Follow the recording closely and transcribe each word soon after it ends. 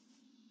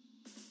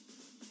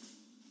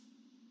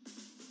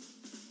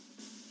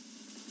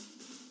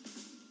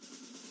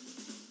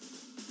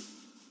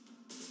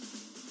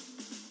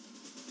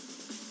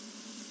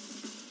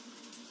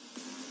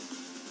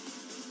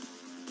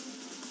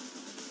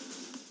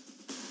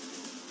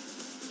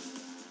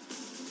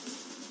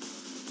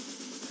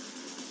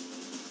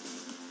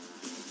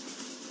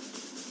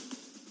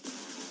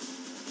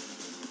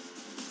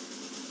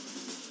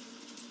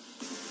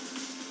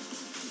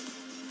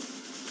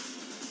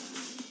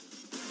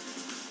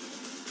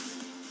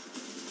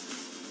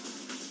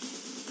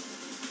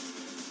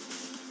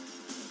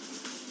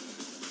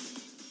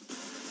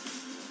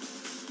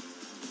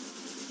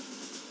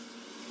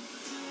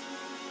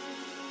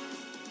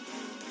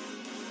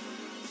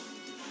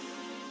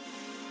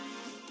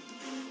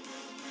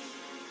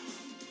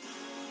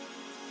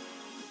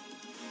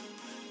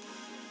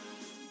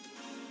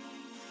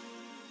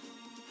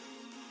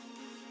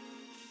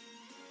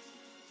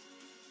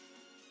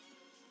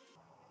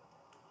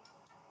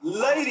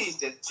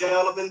Ladies and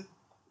gentlemen,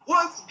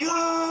 what's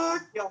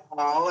good,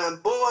 y'all?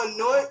 And boa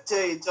noite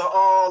to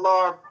all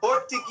our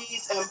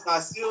Portuguese and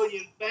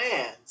Brazilian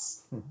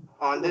fans.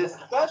 On this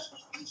special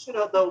edition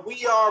of the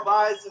We Are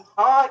Rising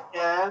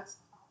podcast,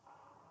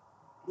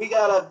 we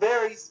got a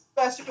very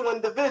special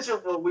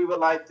individual we would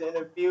like to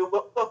interview.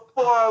 But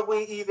before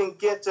we even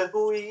get to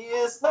who he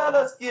is, let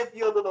us give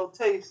you a little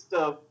taste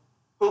of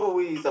who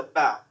he's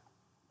about.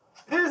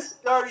 This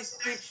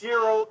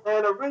 36-year-old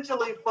and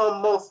originally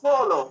from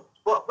Mosolo,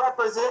 but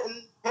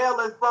representing,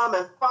 hailing from,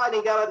 and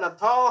fighting out of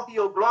Natal,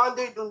 Rio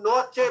Grande do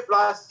Norte,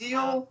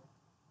 Brazil,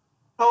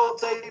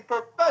 holds a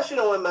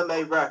professional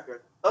MMA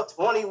record of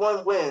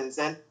 21 wins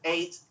and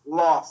 8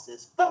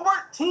 losses.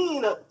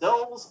 14 of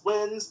those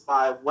wins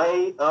by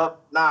way of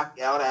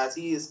knockout, as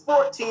he is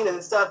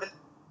 14-7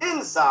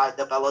 inside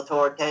the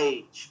Bellator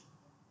cage.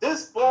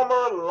 This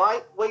former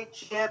lightweight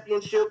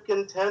championship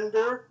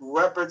contender, who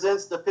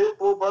represents the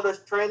Pitbull Brothers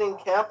training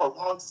camp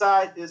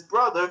alongside his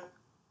brother,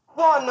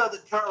 one of the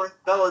current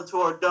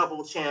Bellator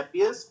double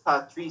champions,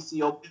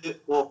 Patricio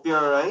Pitbull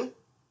Freire,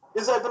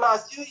 is a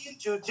Brazilian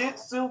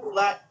Jiu-Jitsu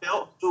black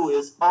belt who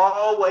is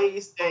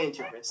always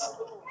dangerous.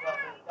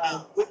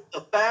 And with the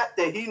fact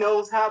that he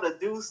knows how to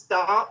do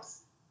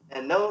stomps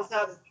and knows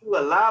how to do a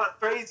lot of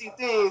crazy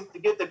things to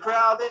get the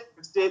crowd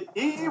interested,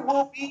 he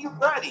will be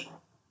ready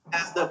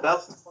as the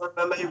Bellator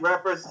MMA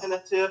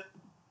representative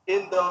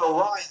in the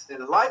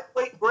Rising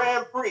Lightweight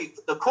Grand Prix,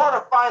 with the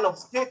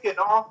quarterfinals kicking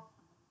off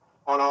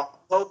on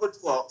October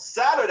 12th,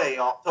 Saturday,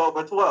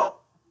 October 12th,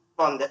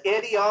 from the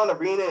Edion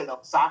Arena in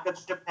Osaka,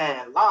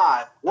 Japan,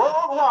 live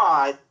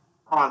worldwide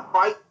on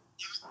Fight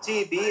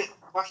TV and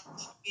Fight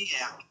TV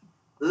app.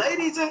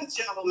 Ladies and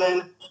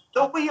gentlemen,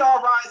 the We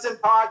Are Rising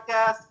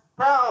podcast,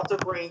 proud to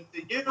bring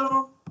to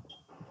you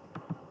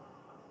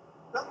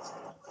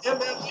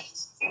MMA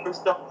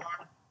superstar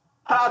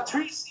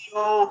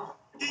Patricio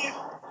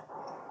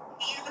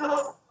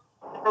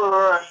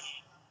Freire.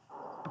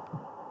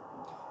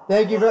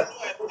 Thank you very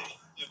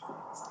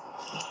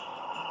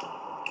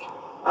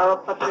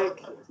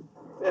Patrick,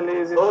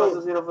 feliz em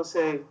traduzir a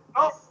você.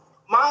 Oh,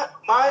 my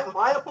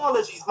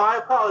apologies.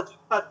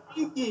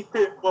 Patrick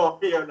Pitbull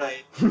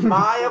Freire.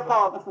 My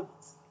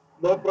apologies.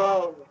 No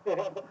problem.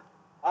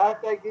 I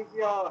can give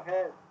you a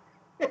hand.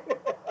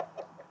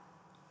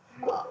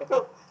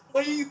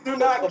 Please do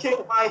not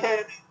kick my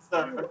head,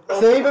 sir.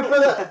 Save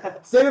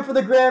it for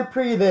the Grand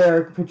Prix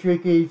there,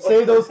 Patricky.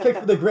 Save those kicks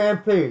for the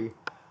Grand Prix.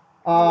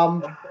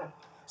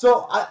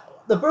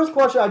 The first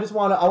question I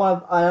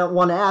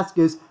want to ask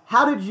is,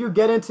 how did you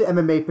get into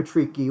MMA,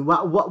 Patricky?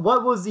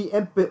 What was the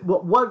input?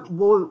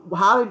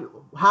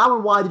 How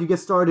and why did you get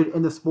started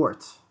in the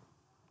sport?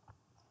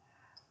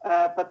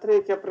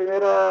 Patrick, a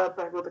primeira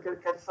pergunta que ele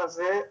quer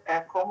fazer é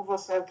como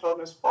você entrou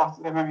no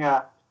esporte de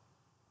MMA?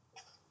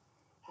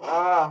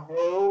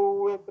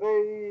 Eu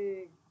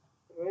entrei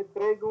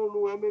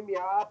no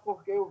MMA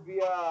porque eu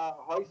via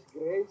Royce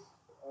Gracie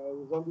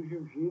usando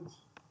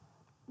jiu-jitsu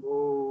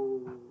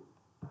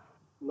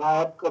na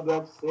época do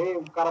UFC,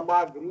 um cara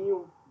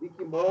magrinho, de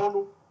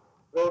kimono,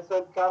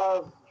 vencendo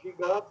caras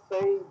gigantes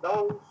sem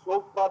dar um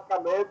soco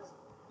praticamente.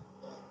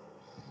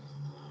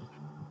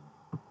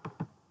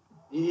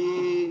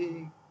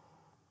 E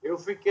eu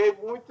fiquei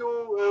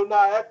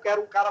na época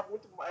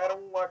era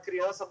uma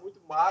criança muito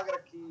magra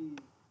que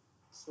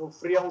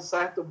sofria um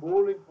certo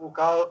bullying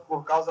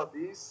por causa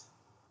disso.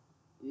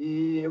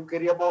 E eu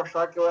queria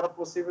mostrar que eu era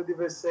possível de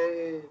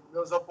vencer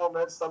meus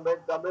oponentes também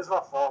da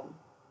mesma forma.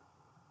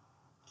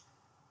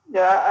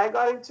 Yeah, I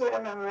got into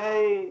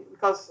MMA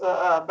because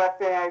back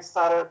then I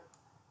started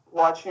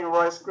watching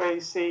Royce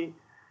Gracie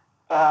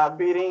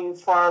beating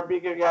far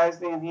bigger guys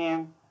than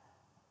him,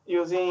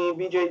 using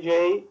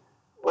BJJ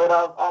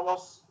without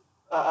almost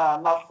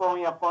not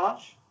throwing a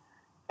punch.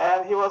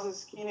 And he was a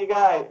skinny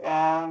guy,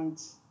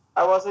 and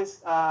I was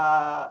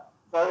a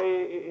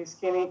very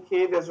skinny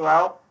kid as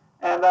well.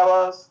 And I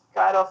was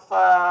kind of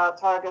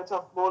target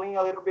of bullying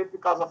a little bit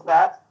because of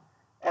that.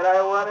 And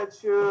I wanted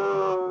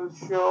to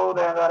show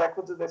them that I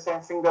could do the same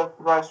thing that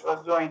Royce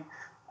was doing,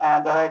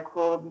 and that I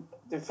could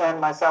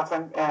defend myself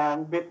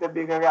and beat the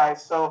bigger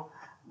guys. So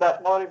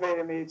that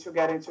motivated me to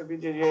get into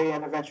BJJ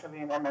and eventually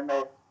in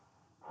MMA.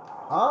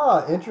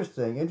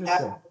 Interesting.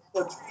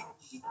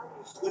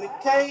 When it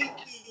came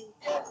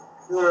to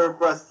your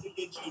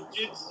Brazilian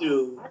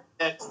Jiu-Jitsu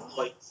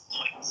exploits,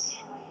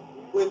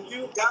 when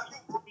you got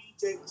into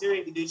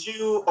BJJ, did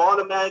you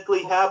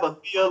automatically have a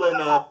feeling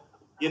of,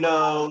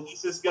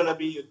 this is going to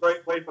be a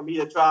great way for me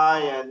to try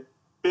and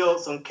build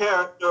some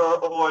character,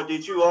 or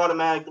did you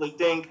automatically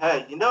think,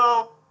 hey,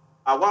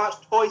 I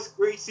watched Royce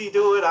Gracie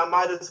do it, I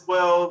might as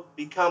well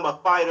become a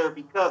fighter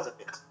because of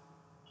it?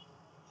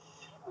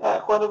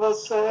 Quando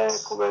você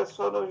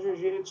começou no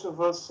jiu-jitsu,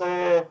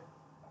 você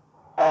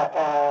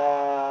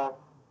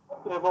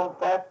levou um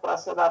tempo para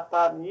se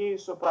adaptar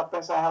nisso, para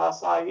pensar em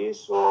relação a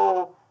isso,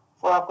 ou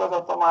foi uma coisa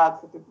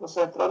automática? Tipo,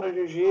 você entrou no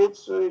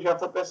jiu-jitsu e já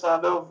foi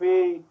pensando, eu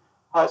vi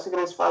Royce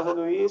Gracie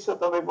fazendo isso, eu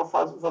também vou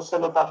ser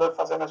lutador e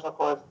fazer a mesma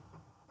coisa.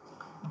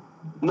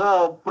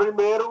 Não,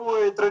 primeiro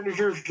eu entrei no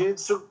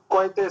jiu-jitsu com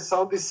a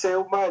intenção de ser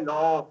o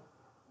melhor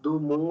do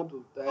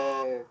mundo,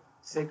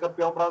 ser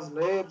campeão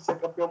brasileiro, ser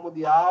campeão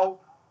mundial,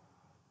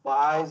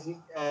 mas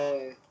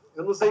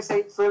eu não sei se é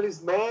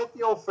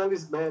infelizmente ou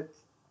felizmente.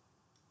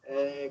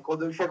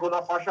 Quando eu chegou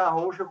na faixa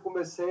roxa, eu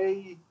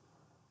comecei,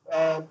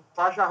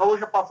 faixa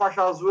roxa para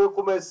faixa azul, eu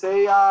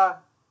comecei a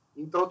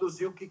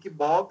introduzir o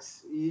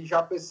kickbox e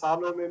já pensar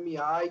no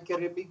MMA e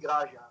querer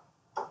migrar já.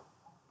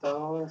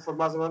 Então, foi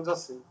mais ou menos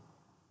assim.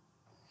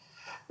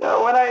 Yeah,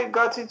 when I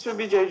got into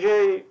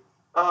BJJ,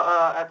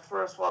 at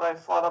first what I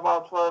thought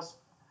about was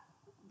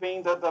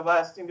being the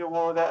best in the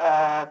world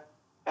at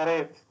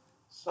it.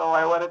 So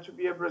I wanted to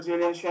be a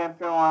Brazilian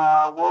champion,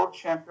 a world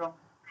champion,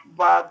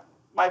 but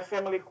my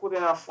family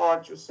couldn't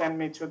afford to send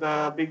me to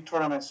the big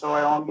tournament, so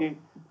I only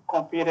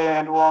competed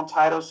and won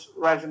titles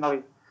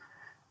regionally.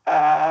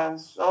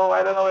 And so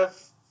I don't know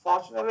if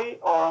fortunately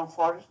or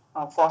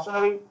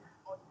unfortunately,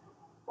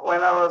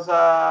 when I was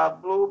a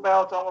blue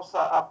belt, almost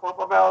a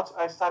purple belt,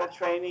 I started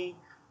training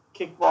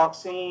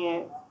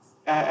kickboxing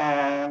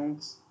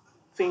and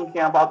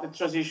thinking about the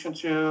transition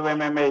to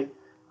MMA.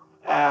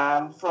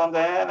 And from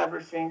then,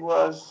 everything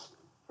was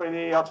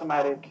pretty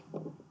automatic.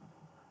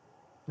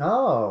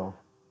 Oh,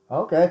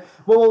 okay.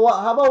 Well,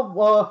 how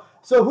about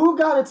so who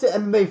got into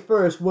MMA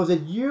first? Was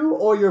it you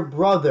or your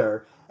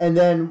brother? And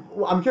then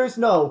I'm curious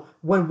to know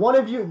when one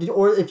of you,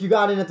 or if you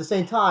got in at the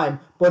same time,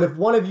 but if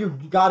one of you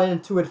got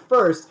into it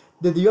first,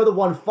 did the other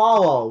one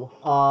follow?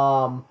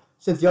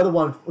 Since the other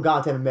one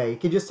got into MMA,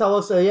 can you just tell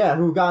us,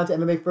 who got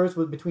into MMA first?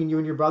 Was between you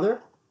and your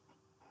brother?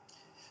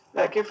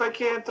 Quem foi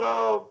que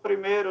entrou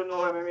primeiro no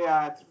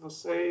MMA entre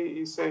você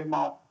e seu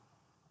irmão?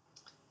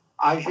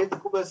 A gente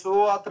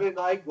começou a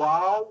treinar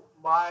igual,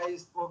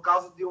 mas por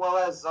causa de uma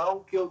lesão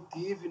que eu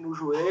tive no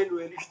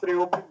joelho, ele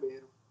estreou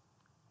primeiro.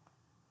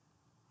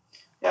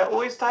 Yeah,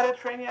 we started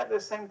training at the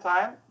same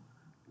time,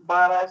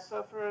 but I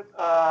suffered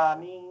a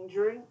knee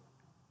injury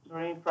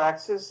during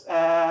practice,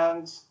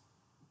 and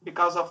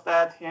because of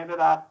that, he ended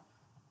up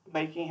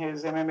making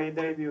his MMA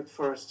debut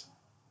first.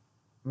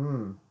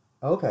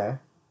 Okay.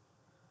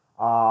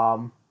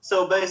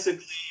 So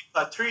basically,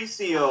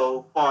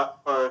 Patricio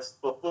fought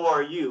first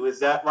before you. Is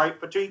that right,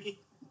 Patricky?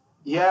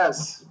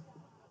 Yes.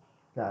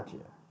 Gotcha.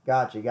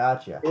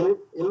 Ele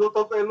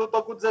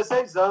lutou com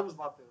 16 anos,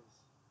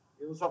 Matheus.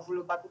 Eu só fui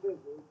lutar com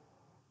 18.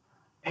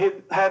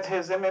 He had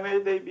his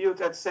MMA debut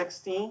at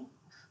 16,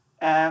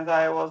 and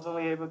I was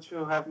only able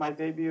to have my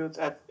debut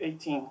at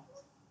 18.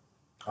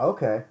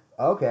 Okay.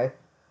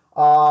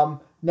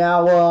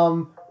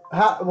 Now,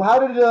 how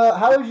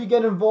did you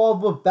get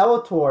involved with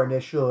Bellator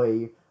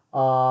initially?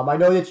 I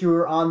know that you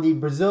were on the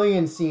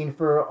Brazilian scene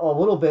for a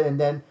little bit, and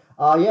then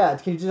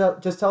can you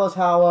just tell us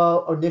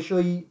how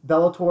initially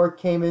Bellator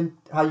came in,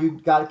 how you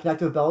got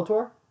connected with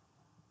Bellator?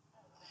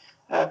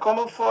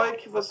 Como foi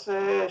que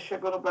você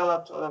chegou no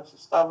Bellator? Você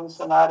estava no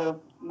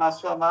cenário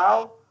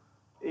nacional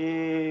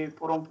e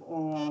por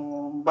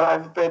um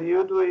breve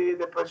período e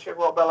depois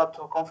chegou ao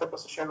Bellator. Como foi que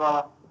você chegou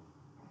lá?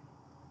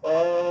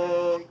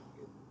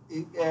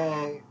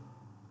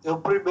 Eu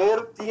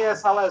primeiro tinha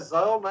essa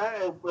lesão,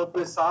 né? Eu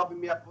pensava em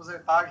me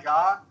aposentar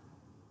já,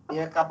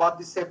 tinha acabado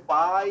de ser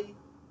pai,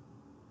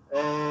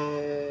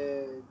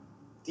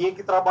 tinha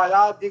que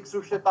trabalhar, tinha que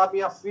sustentar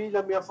minha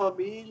filha, minha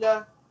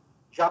família,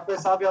 já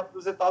pensava em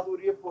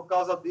aposentadoria por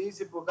causa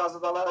disso e por causa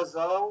da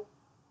lesão,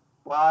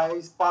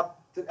 mas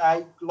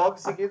aí logo em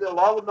seguida,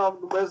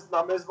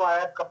 na mesma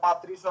época,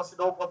 Patrício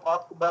assinou um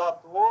contrato com o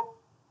Bellator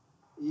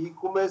e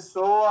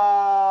começou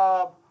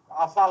a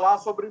falar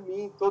sobre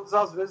mim todas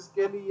as vezes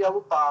que ele ia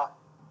lutar.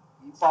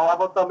 E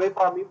falava também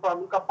para mim para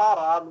nunca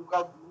parar,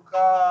 nunca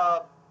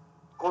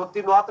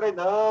continuar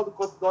treinando,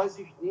 continuar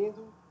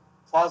insistindo,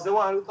 fazer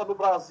uma luta no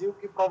Brasil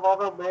que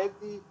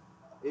provavelmente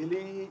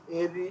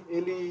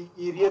ele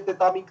iria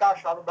tentar me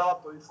encaixar no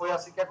Bellator. E foi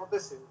assim que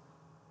aconteceu.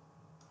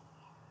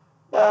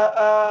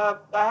 I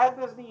had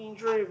this knee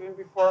injury even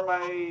before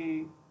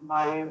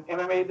my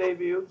MMA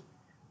debut,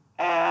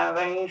 and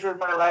I injured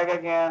my leg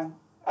again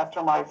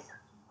after my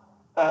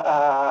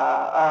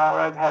I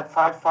already had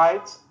 5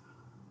 fights,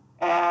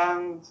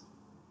 and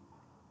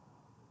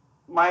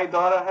my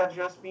daughter had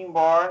just been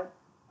born.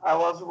 I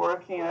was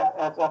working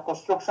at a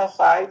construction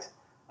site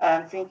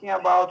and thinking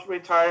about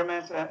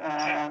retirement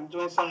and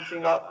doing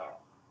something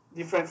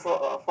different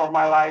for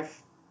my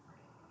life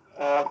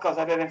because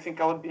I didn't think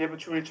I would be able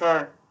to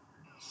return.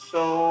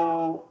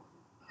 So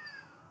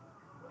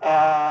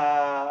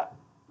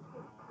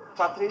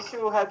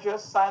Patricio had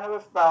just signed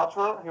with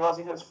Bellator. He was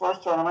in his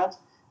first tournament,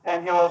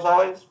 and he was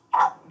always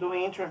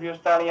doing interviews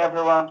telling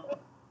everyone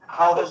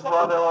how his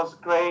brother was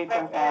great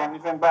and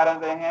even better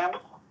than him.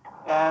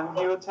 And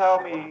he would tell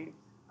me,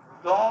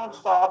 don't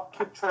stop,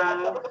 keep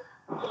training,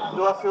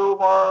 do a few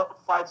more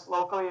fights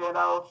locally, and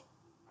I'll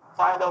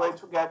find a way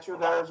to get you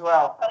there as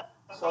well.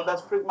 So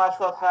that's pretty much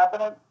what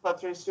happened.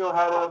 Patricio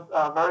had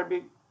a very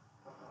big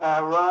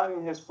run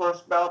in his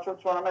first Bellator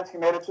tournament. He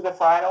made it to the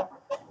final.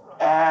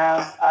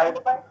 And I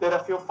did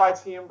a few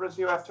fights here in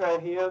Brazil after I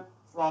healed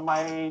from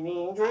my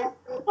knee injury,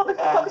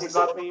 and he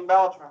got me in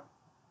Bellator.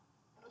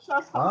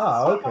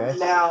 Okay.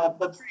 Now,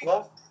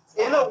 Patrice,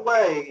 in a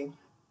way,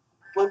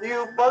 when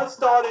you first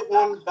started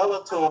in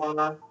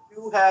Bellator,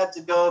 you had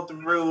to go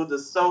through the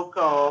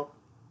so-called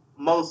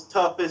most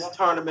toughest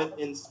tournament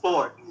in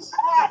sports.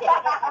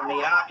 I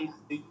mean,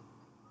 obviously,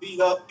 beat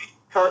up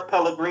Kurt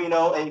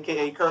Pellegrino,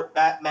 aka Kurt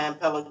Batman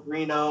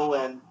Pellegrino,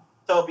 and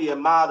Toby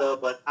Amada,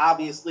 but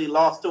obviously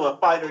lost to a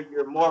fighter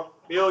you're more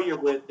familiar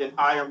with than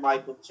Iron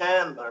Michael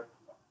Chandler.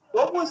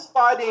 What was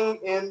fighting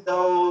in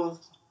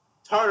those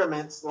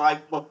tournaments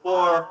like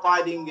before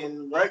fighting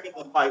in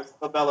regular fights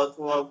for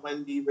Bellator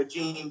when the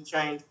regime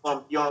changed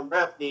from Bjorn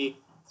Rebney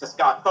to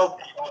Scott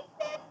Coker?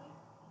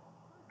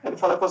 Ele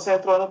fala que você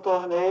entrou no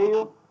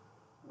torneio,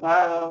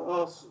 né,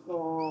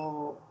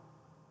 no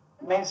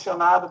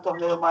mencionado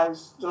torneio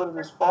mais duro do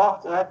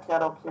esporte, né, que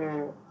era o que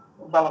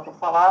o Bellator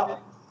falava.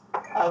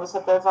 Aí você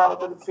teve a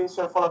luta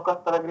difícil, ele falou que o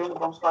Pellegrino,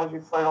 vamos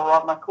corrigir, foi o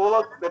Rob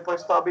McCullough,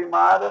 depois Toby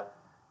Mada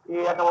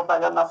e acabou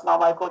pegando na final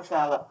Michael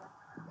Chandler.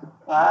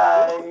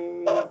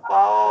 E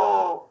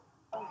qual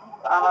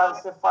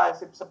análise você faz?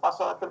 Você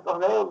passou naquele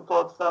torneio, lutou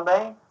outro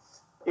também,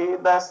 e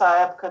dessa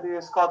época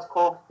de Scott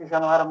Coker, que já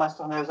não era mais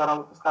torneios, eram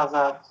lutas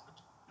casadas.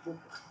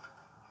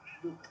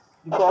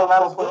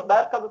 Da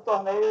época do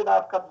torneio e da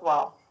época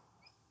atual.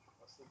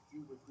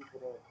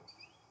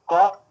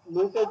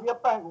 Não entendi a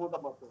pergunta,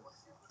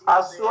 Matheus.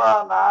 A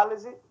sua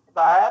análise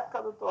da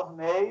época do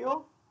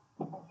torneio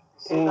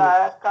e da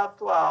época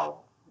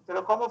atual.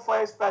 Entendeu? Como foi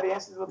a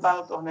experiência de lutar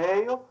no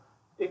torneio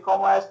e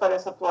como é a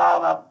experiência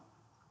atual na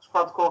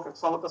Scott Coker, que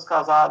são lutas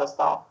casadas e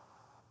tal?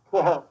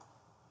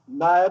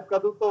 Na época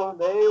do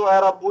torneio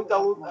era muita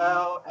luta,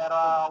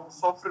 era um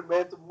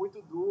sofrimento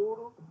muito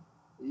duro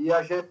e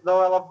a gente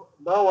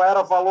não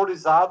era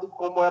valorizado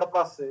como era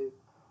para ser.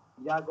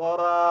 E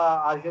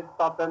agora a gente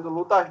está tendo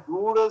lutas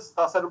duras,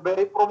 está sendo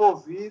bem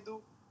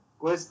promovido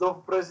com esse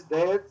novo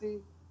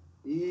presidente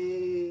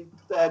e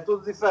é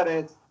tudo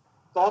diferente,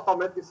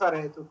 totalmente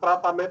diferente. O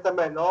tratamento é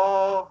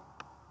melhor,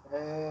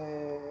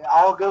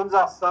 a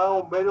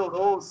organização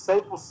melhorou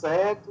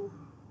 100%,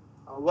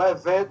 o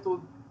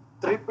evento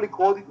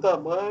triplicou de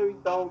tamanho,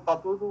 então está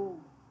tudo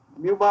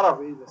mil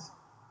maravilhas.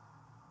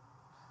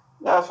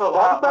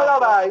 Pode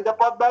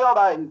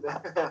melhorar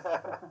ainda.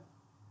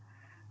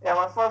 Yeah,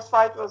 my first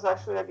fight was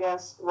actually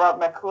against Rob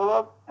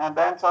McCullough, and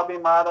then Toby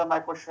Mada,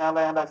 Michael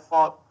Chandler, and I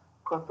fought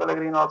Kurt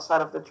Pellegrino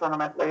outside of the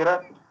tournament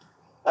later.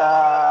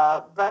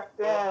 Back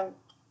then,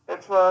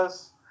 it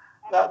was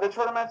the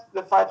tournament.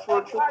 The fights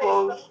were too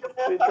close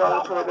to each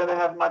other, so we didn't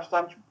have much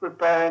time to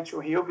prepare and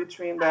to heal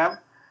between them.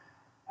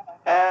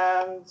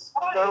 And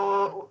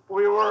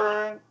we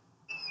weren't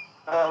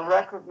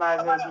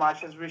recognized as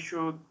much as we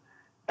should,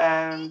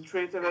 and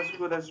treated as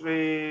good as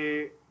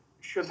we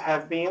should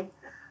have been.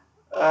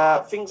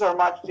 Things are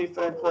much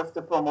different with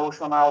the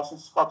promotion now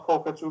since Scott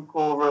Coker took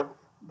over.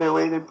 The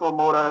way they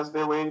promote us,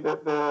 the way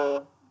that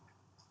the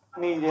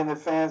media and the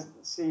fans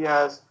see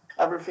us,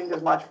 everything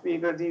is much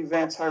bigger. The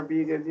events are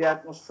bigger. The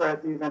atmosphere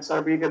at the events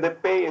are bigger. The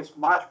pay is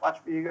much,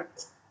 much bigger.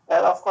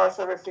 And of course,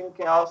 everything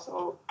can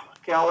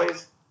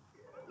always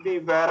be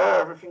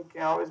better. Everything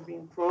can always be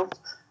improved.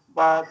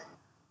 But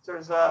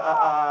there's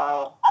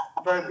a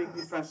very big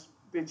difference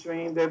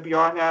between the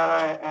Bjorn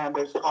era and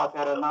the Scott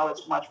era. Now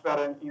it's much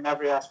better in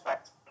every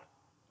aspect.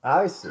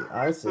 I see.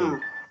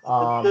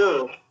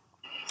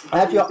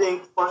 Do you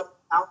think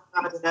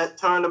outside of that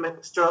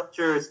tournament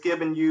structure is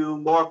giving you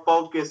more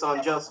focus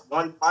on just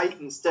one fight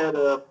instead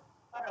of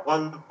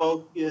one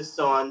focus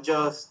on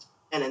just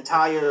an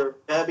entire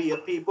bevy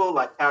of people?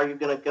 Like how you're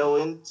going to go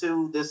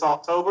into this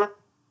October?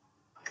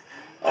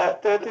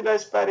 Ter tido a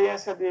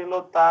experiência de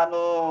lutar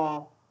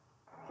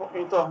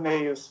em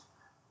torneios.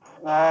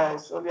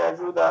 Isso lhe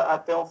ajuda a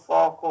ter um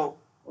foco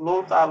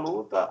luta a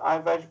luta, ao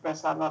invés de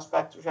pensar no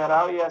aspecto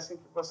geral, e é assim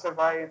que você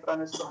vai entrar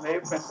nesse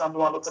torneio, pensando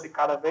uma luta de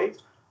cada vez,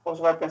 ou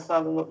você vai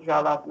pensando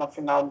já na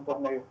final do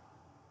torneio?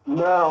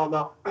 Não.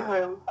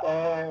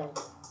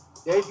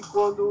 Desde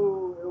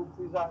quando eu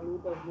fiz as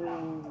lutas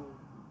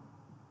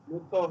no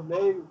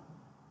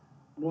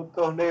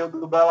torneio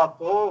do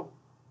Bellator,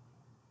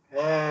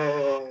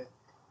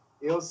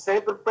 eu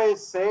sempre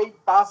pensei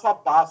passo a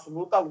passo,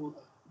 luta a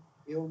luta.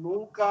 Eu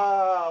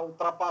nunca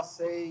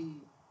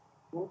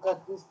nunca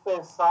quis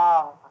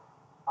pensar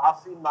a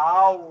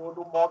final ou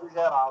no modo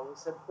geral. Eu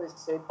sempre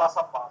pensei passo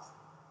a passo.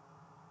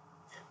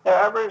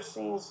 Ever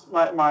since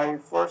my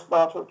first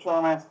Bellator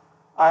tournament,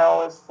 I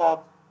always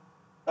fought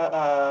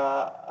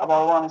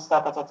about one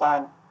step at a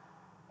time.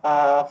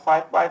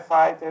 Fight by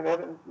fight. I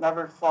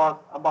never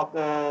thought about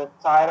the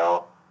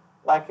title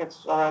like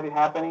it's already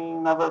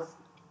happening. Never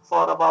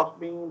thought about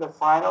being the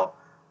final.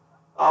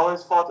 I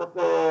always thought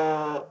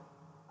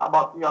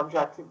about the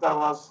objective that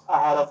was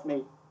ahead of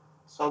me.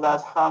 So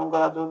that's how I'm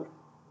going to do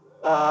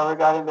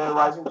regarding the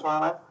Rising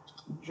tournament.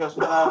 Just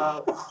going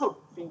to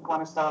think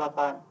one step at a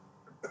time.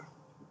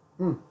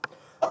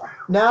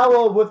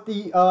 Now, with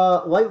the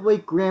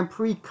Lightweight Grand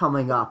Prix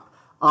coming up,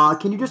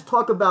 Can you just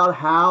talk about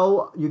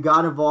how you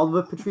got involved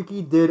with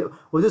Patricky?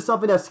 Was this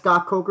something that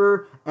Scott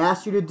Coker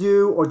asked you to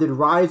do, or did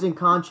Rising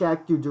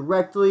contact you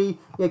directly?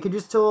 Yeah, could you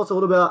just tell us a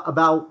little bit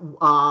about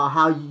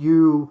how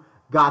you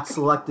got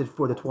selected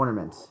for the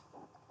tournaments?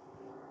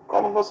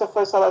 Como você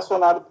foi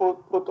selecionado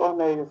para o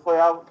torneio? Foi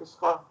algo que o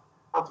Scott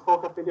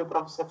Coker pediu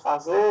para você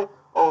fazer?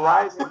 Ou o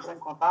Rising entrou em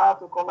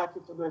contato? Como é que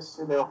tudo isso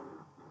se deu?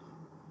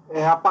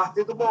 A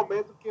partir do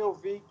momento que eu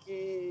vi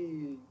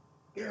que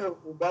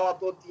o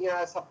Bellator tinha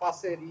essa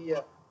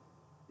parceria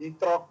de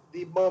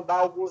mandar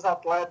alguns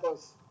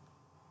atletas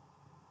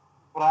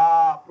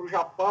para o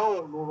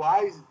Japão, no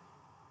Rise,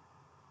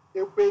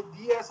 eu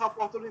pedi essa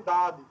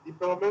oportunidade de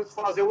pelo menos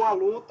fazer uma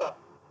luta.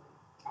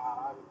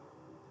 Caralho.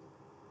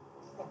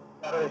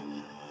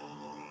 Peraí.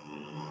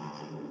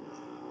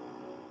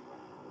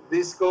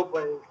 Desculpa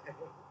aí.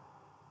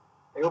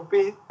 Eu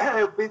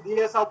pedi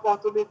essa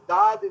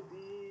oportunidade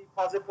de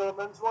fazer pelo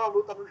menos uma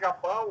luta no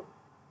Japão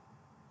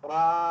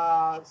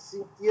para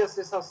sentir a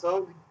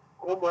sensação de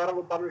como era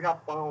lutar no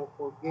Japão,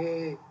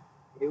 porque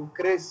eu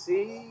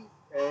cresci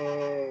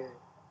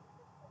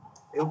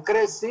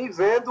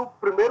vendo o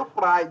primeiro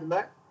Pride,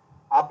 né?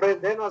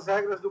 Aprendendo as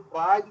regras do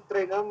Pride,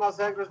 treinando nas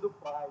regras do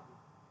Pride.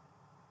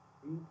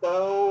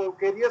 Então, eu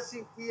queria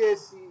sentir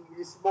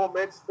esse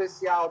momento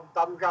especial de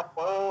estar no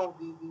Japão,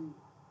 de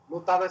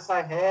lutar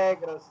nessas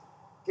regras.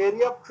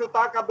 Queria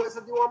chutar a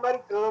cabeça de um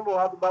americano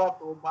lá do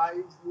Bellator,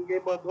 mas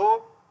ninguém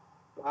mandou.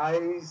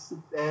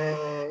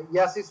 E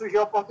assim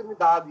surgiu a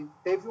oportunidade.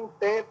 Teve um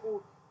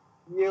tempo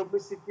e eu me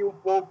senti um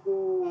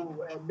pouco,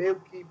 meio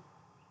que,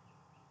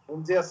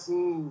 vamos dizer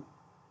assim,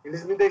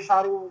 eles me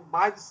deixaram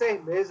mais de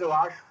 6 meses, eu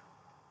acho,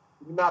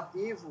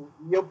 inativo,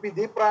 e eu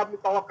pedi para me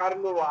colocarem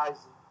no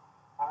Rise.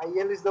 Aí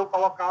eles não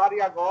colocaram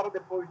e agora,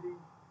 depois de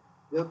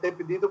eu ter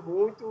pedido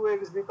muito,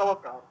 eles me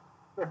colocaram.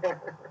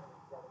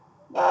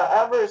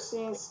 Ever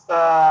since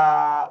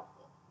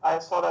I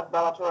saw that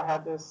Bellator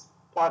had this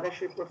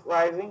partnership with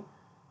Rising,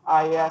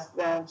 I asked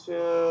them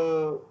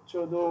to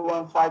do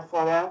one fight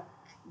for them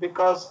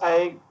because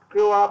I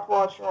grew up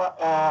watching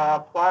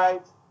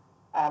Pride,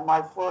 and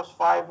my first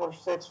 5 or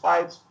 6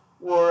 fights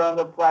were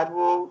under Pride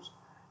rules,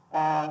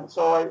 and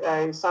so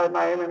I started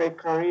my MMA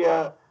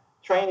career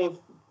training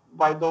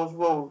by those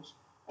rules.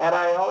 And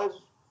I always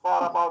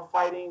thought about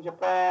fighting in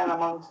Japan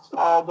amongst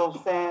all those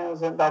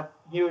fans and that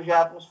huge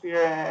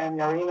atmosphere and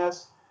the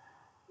arenas.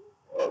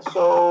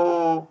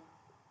 So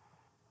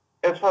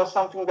it was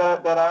something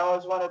that I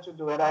always wanted to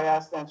do, and I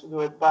asked them to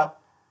do it. But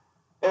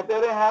it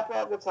didn't happen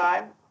at the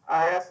time.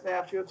 I asked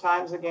them a few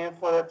times again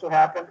for it to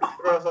happen.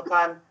 There was a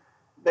time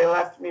they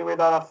left me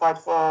without a fight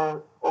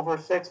for over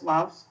 6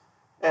 months.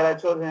 And I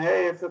told them,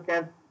 hey, if you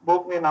can't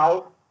book me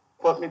now,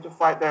 put me to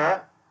fight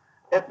there.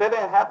 It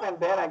didn't happen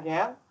then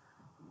again.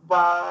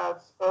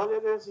 But earlier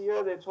this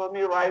year, they told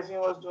me Rising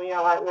was doing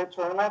a lightweight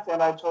tournament,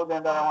 and I told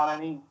them that I want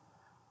an in.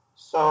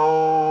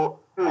 So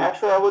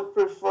actually, I would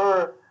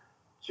prefer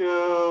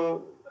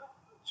to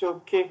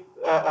kick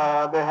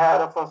the head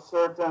of a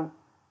certain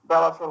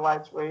Bellator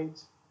lightweight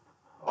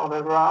on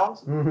the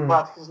ground,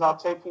 but he's not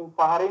taking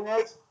part in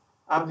it.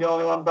 I'm the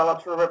only one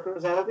Bellator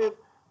representative,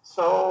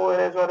 so it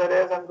is what it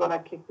is. I'm going to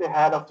kick the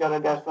head of the other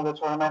guys from the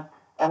tournament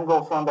and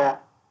go from there.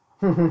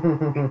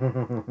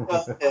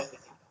 Okay.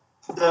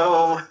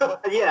 So,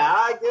 yeah,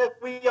 I guess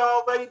we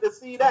all ready to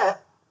see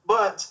that,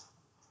 but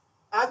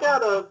I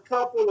got a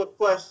couple of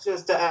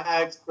questions to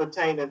ask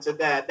pertaining to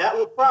that. That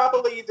will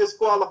probably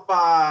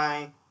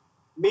disqualify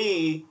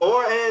me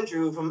or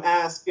Andrew from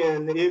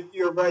asking if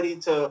you're ready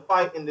to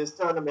fight in this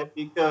tournament,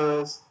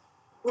 because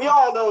we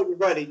all know you're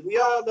ready. We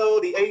all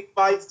know the 8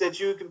 fights that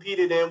you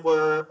competed in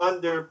were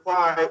under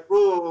Pride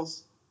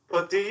rules,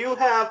 but do you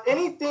have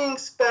anything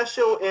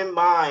special in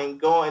mind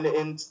going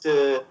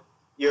into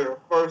your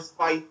first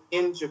fight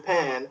in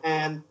Japan?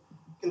 And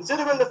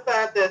considering the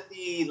fact that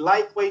the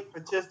lightweight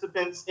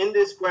participants in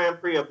this Grand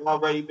Prix have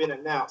already been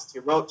announced,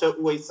 Hiroto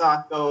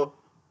Uesako,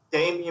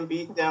 Damian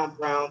Beatdown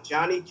Brown,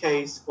 Johnny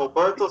Case,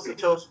 Roberto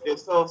Satoshi de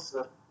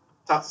Sosa,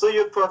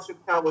 Tatsuya Crusher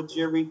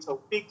Kawajiri,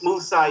 Tofik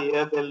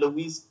Musayev, and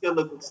Luis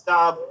Killa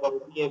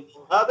Gustavo being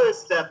the other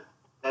 7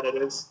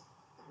 competitors,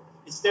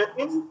 is there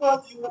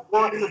anyone you would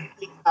want to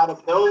pick out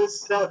of those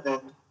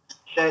 7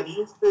 that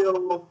you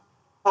feel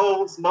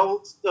pose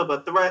most of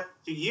a threat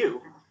to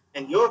you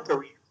and your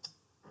career?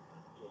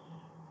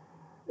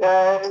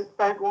 Ele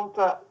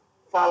pergunta,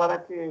 fala, né,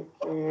 que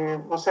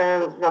você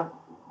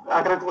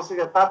acredito que você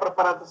já está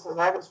preparado para essas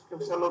regras, porque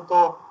você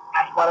lutou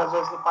várias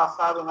vezes no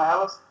passado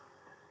nelas,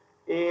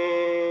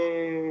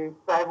 e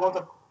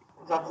pergunta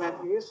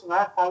exatamente isso,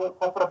 né,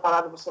 quão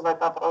preparado você vai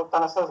estar para lutar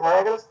nessas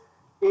regras,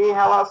 e em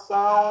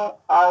relação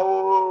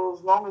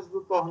aos nomes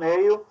do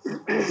torneio,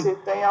 se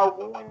tem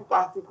algum em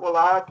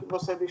particular que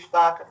você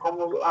destaca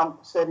como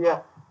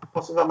seria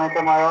possivelmente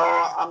a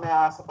maior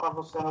ameaça para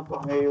você no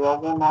torneio,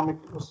 algum nome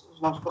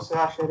os nomes que você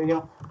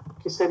achariam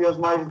que seriam os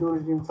mais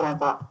duros de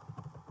enfrentar?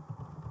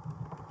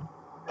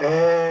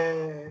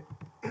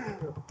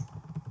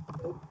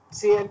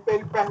 Se ele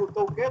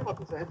perguntou o quê,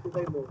 Matheus? A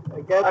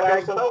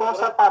questão quão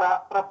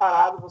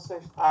preparado você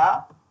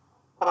está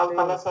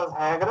para essas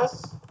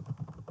regras,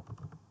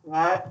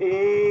 né?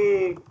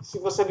 E se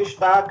você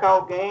destaca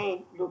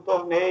alguém do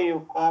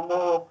torneio,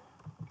 como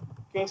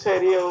quem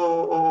seria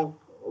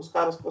os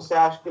caras que você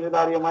acha que lhe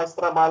daria mais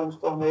trabalho nos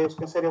torneios,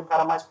 quem seria o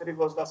cara mais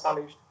perigoso dessa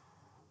lista?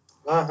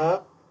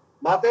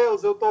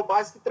 Matheus, eu estou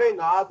mais que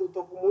treinado,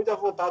 estou com muita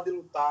vontade de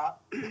lutar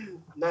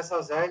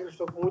nessas regras,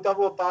 estou com muita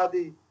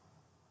vontade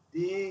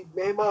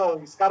meu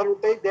irmão, os caras não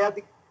têm ideia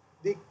de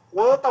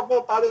quanta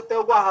vontade eu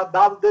tenho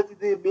guardado dentro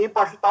de mim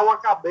para chutar uma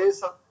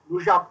cabeça no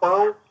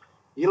Japão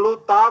e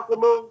lutar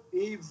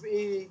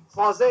e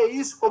fazer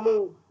isso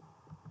como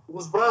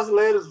os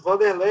brasileiros,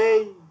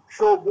 Vanderlei,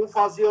 Shogun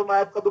faziam na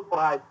época do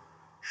Pride.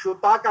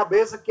 Chutar a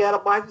cabeça que era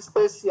mais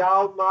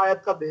especial na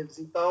época deles.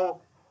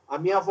 Então, a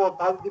minha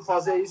vontade de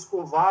fazer isso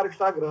com vários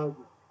está grande.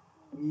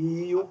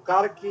 E o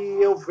cara que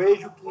eu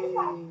vejo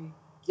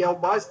que é o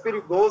mais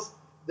perigoso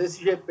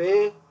desse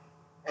GP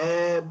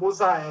é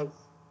Musaev.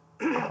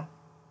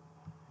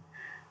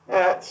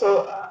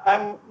 So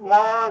I'm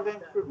more than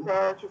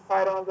prepared to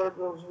fight under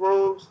those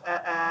rules,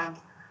 and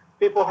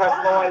people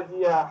have no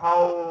idea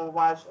how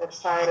much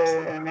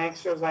excited and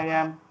anxious I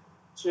am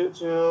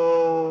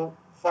to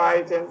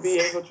fight and be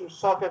able to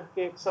soccer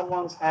kick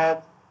someone's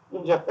head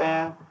in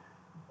Japan.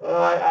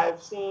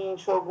 I've seen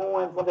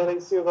Shogun and Vanderlei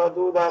Silva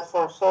do that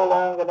for so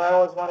long, and I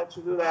always wanted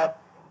to do that.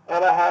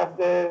 And I have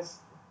this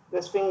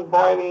thing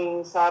boiling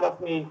inside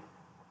of me,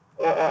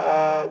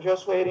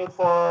 just waiting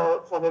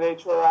for the day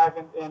to arrive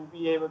and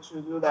be able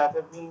to do that.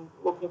 I've been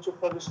looking to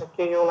produce a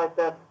KO like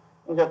that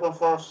in Japan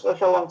for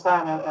such a long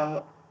time,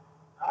 and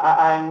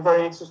I'm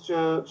very anxious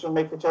to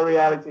make it a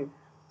reality.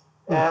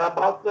 And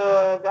about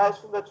the guys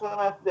from the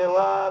tournament, the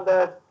one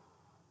that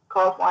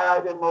caught my eye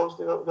the most,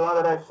 the one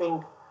that I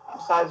think,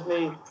 besides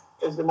me,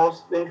 is the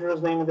most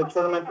dangerous name in the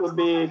tournament would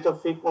be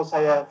Tofik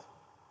Musayev.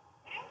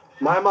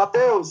 Mas,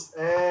 Matheus,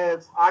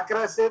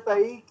 acrescenta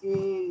aí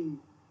que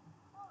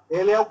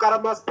ele é o cara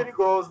mais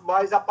perigoso,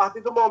 mas a partir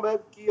do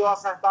momento que eu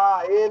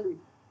acertar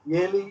ele e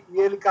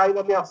ele cair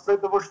na minha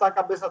frente, eu vou chutar a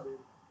cabeça dele.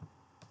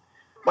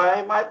 But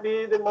he might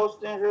be the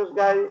most dangerous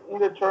guy in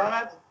the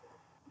tournament,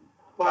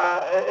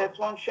 but it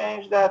won't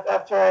change that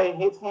after I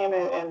hit him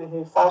and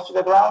he falls to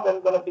the ground,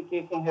 I'm going to be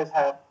kicking his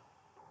head.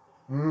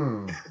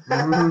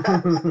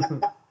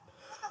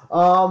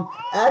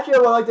 Actually, I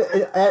would like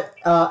to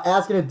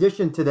ask in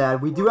addition to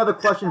that, we do have a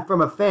question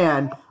from a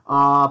fan,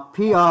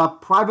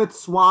 Private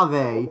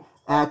Suave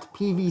at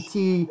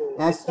PVTSUAVE.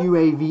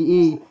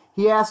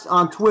 He asked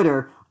on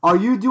Twitter, are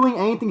you doing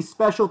anything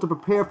special to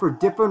prepare for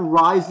different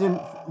rules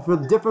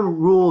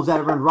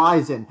that are in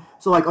Ryzen?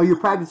 So, like, are you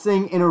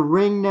practicing in a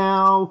ring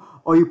now?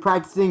 Are you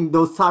practicing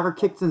those soccer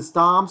kicks and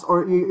stomps?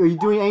 Or are you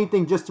doing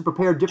anything just to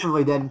prepare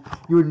differently than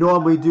you would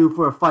normally do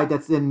for a fight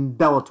that's in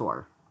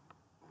Bellator?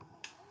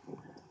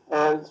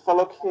 Ele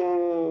falou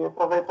que,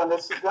 aproveitando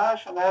esse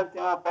gancho, né, ele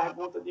tem uma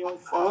pergunta de um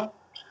fã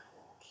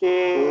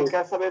que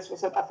quer saber se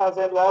você está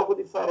fazendo algo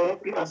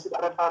diferente para se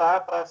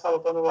preparar para essa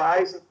luta no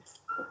Ryzen.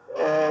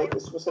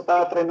 Se você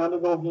está treinando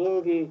no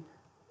ringue,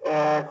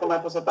 como é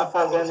que você está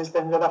fazendo em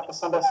termos de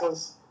adaptação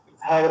dessas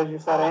regras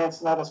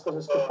diferentes, né, das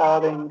coisas que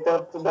podem,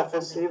 tanto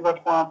defensiva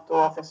quanto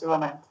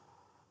ofensivamente.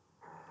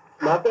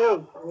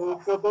 Matheus, o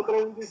que eu estou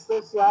treinando de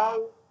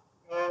especial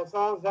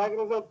são as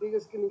regras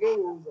antigas que ninguém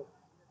usa.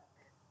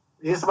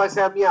 Isso vai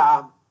ser a minha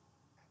arma.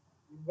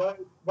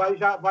 Vai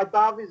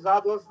estar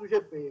avisado antes do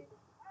GP.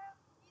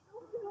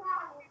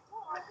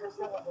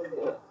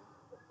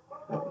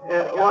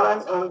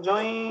 What I'm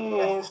doing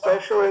in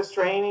special is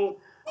training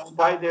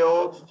by the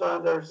old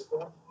standards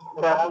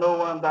that no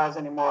one does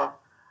anymore.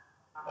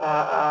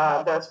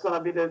 That's going to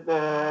be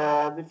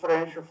the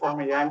differential for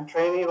me. I'm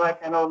training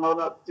like I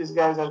know these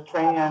guys are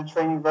training. I'm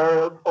training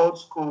very old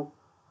school,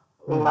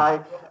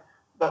 like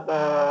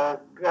the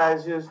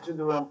guys used to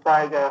do in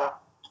Pride era.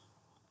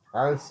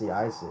 I see.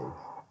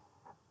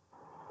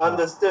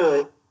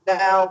 Understood.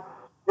 Now,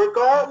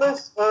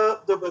 regardless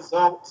of the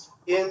results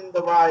in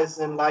the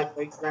Ryzen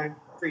Lightweight Grand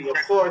Prix, of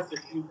course,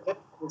 if you win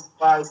this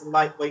Ryzen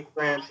Lightweight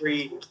Grand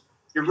Prix,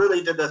 you're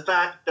really the de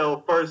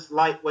facto first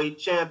lightweight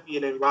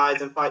champion in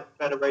Ryzen Fight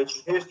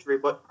Federation history.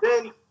 But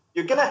then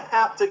you're going to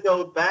have to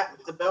go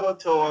back to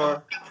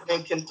Bellator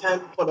and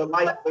contend for the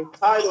lightweight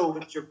title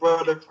which your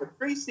brother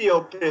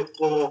Patricio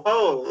Pitbull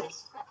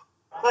holds.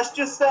 Let's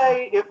just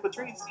say if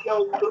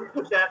Patricio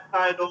loses that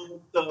title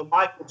to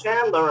Michael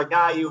Chandler, a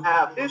guy you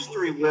have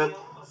history with,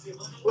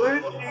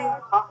 would you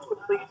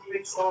possibly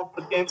face off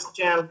against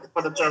Chandler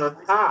for the third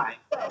time?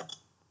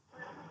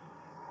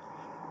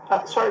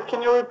 Sorry,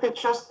 can you repeat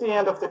just the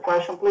end of the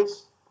question,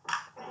 please?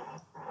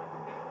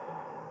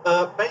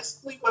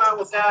 Basically, what I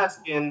was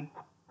asking,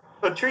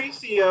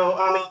 Patricio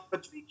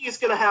is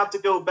going to have to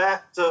go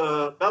back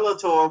to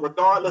Bellator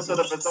regardless of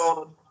the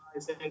result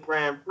of the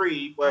Grand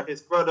Prix, where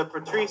his brother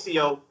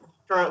Patricio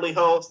currently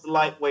holds the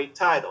lightweight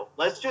title.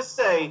 Let's just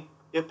say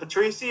if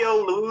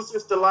Patricio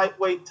loses the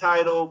lightweight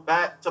title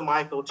back to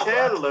Michael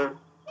Chandler,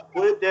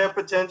 would there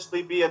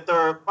potentially be a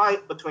third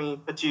fight between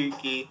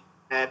Pachuki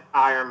and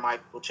Iron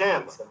Michael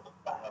Chandler?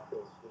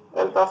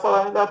 Ele está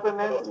falando,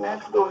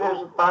 independentemente do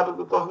resultado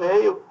do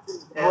torneio,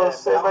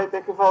 você vai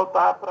ter que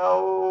voltar para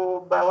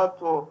o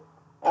Bellator,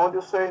 onde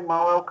o seu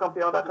irmão é o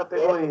campeão da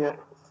categoria.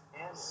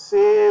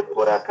 Se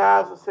por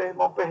acaso seu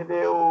irmão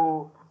perder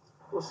o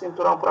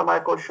cinturão para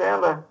Michael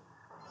Chandler,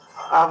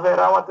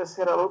 haverá uma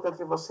terceira luta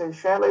entre você e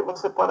Chandler, e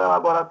você pode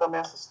elaborar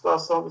também essa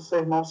situação do seu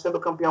irmão sendo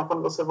campeão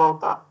quando você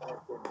voltar.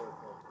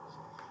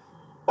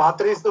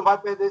 Patrício não vai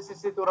perder esse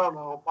cinturão,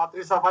 não. O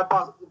Patrício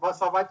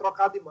só vai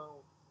trocar de mão.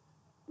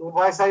 Não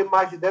vai sair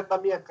mais de dentro da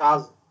minha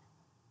casa.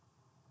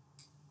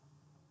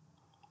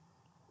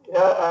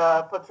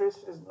 Patrice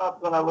is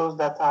not going to lose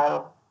that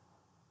title.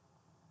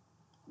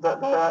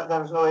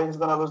 There's no way he's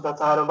going to lose that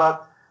title,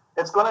 but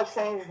it's going to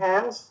change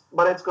hands,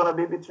 but it's going to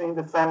be between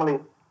the family.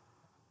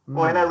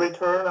 When I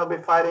return, I'll be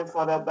fighting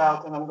for that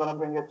belt, and I'm going to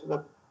bring it to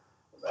the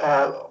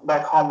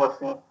back home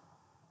with me.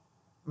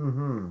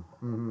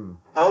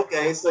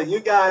 Okay, so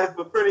you guys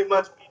would pretty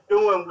much be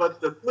doing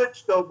what the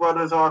Klitschko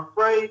brothers are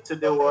afraid to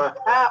do, or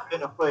have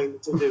been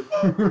afraid to do.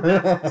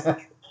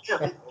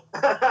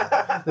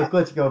 The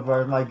Klitschko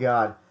brothers, my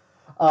God.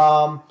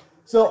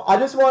 So I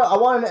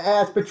wanted to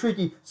ask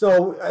Patricky.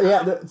 So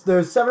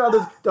there's 7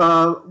 others.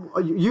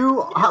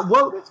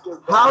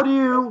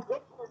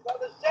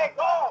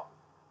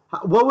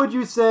 What would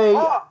you say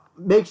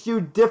makes you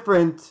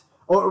different,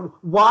 or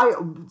why?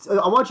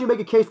 I want you to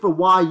make a case for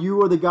why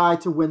you are the guy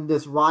to win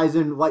this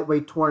Rizin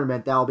lightweight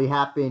tournament that will be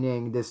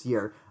happening this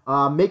year.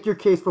 Make your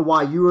case for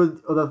why you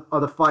are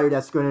the fighter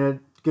that's going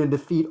to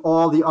defeat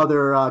all the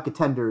other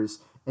contenders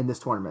in this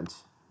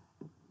tournament.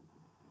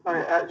 All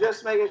right,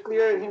 just make it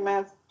clear, he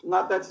meant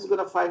not that he's going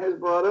to fight his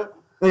brother,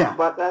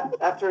 but that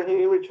after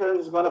he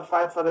returns, he's going to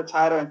fight for the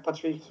title and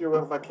Patricio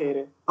will vacate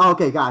it.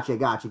 Okay, gotcha.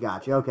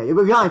 Okay,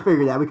 we kind of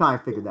figured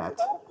that.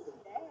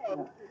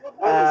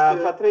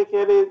 Patrick,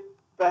 ele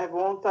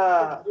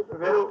pergunta...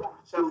 Primeiro,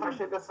 se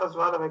afastei dessa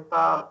zoada, que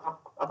tá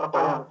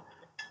atrapalhando.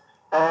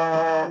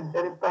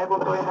 Ele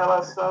perguntou em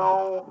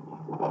relação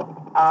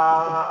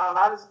à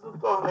análise do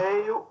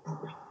torneio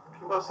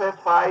que você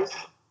faz,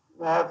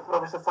 né, para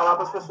você falar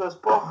para as pessoas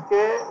por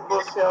que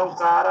você é o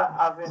cara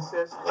a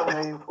vencer esse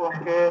torneio,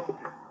 porque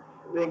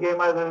ninguém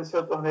mais vai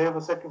vencer o torneio,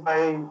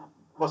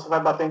 você vai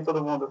bater em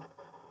todo mundo.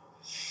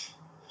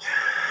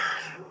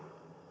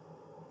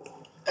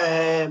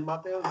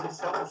 Matheus,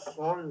 isso é um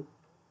sonho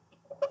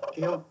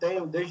que eu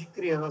tenho desde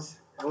criança.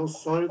 É um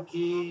sonho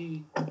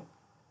que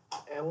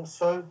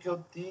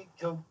eu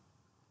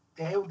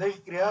tenho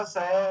desde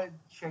criança,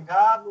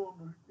 chegar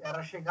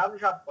no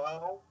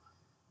Japão,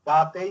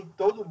 bater em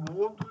todo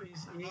mundo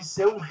e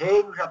ser um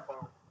rei no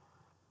Japão.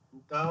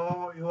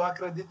 Então, eu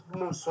acredito no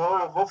meu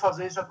sonho, eu vou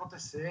fazer isso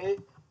acontecer,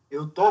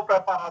 eu estou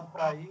preparado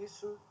para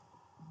isso,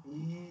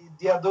 e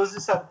dia 12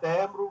 de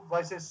setembro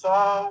vai ser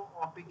só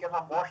uma pequena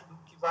amostra do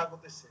que vai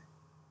acontecer.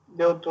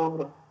 De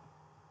outubro.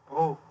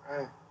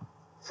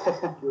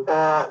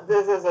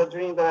 This is a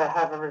dream that I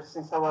have ever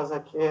since I was a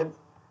kid,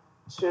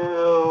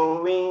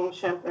 to win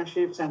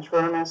championships and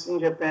tournaments in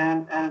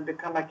Japan and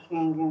become a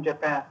king in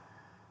Japan.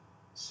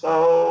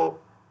 So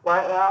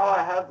right now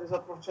I have this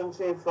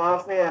opportunity in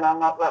front of me and I'm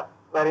not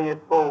letting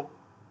it go.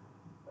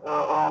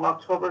 On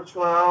October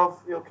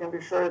 12th, you can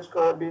be sure it's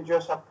going to be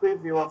just a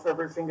preview of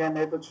everything I'm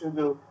able to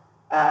do.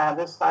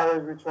 This title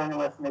is returning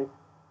with me.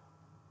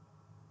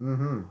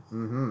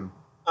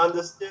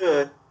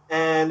 Understood.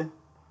 And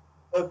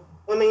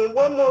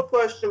one more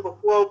question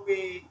before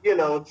we,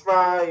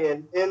 try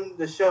and end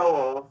the show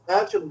off.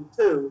 Actually,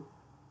 two.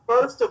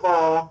 First of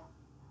all,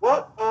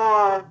 what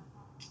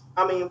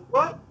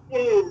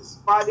is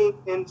fighting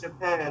in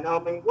Japan?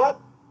 What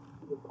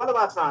am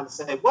I trying to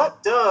say?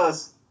 What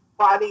does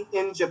fighting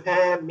in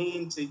Japan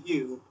mean to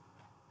you?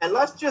 And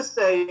let's just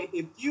say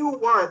if you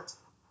weren't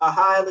a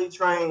highly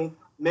trained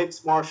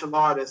mixed martial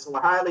artist or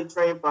a highly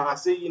trained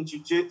Brazilian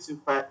Jiu-Jitsu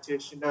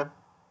practitioner,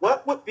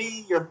 what would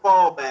be your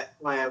fallback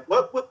plan?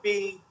 What would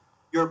be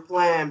your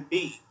plan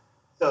B,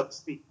 so to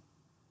speak?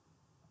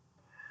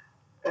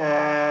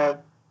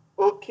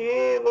 O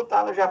que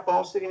lutar no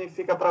Japão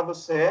significa para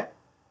você?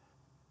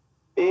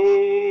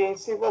 E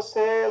se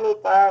você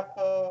lutar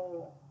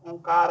com um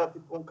cara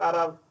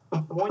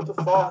muito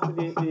forte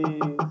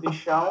de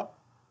chão,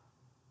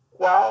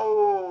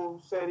 qual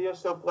seria o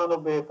seu plano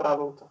B para a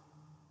luta?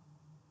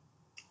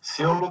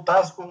 Se eu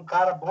lutasse com um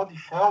cara bom de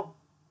chão?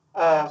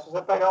 Se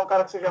você pegar um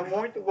cara que seja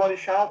muito bom de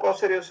chão, qual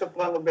seria o seu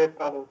plano B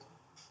para a luta?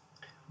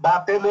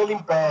 Bater nele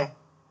em pé.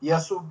 Ia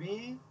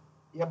subir,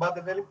 ia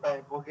bater nele em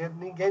pé, porque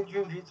ninguém de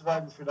jiu-jitsu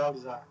vai me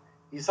finalizar.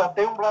 E só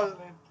tem um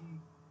brasileiro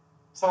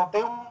só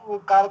tem um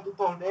cara do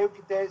torneio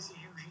que tem esse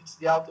jiu-jitsu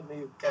de alto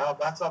nível, que é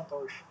Roberto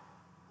Satoshi.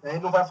 Ele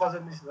não vai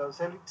fazer isso não.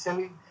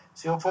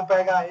 Se eu for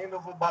pegar ele,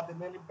 eu vou bater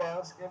nele em pé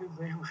antes que ele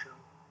veja o chão.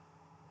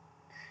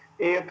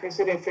 E o que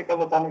significa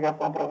lutar no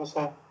Japão para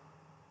você?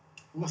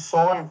 Um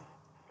sonho.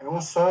 É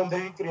um sonho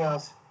desde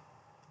criança.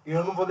 E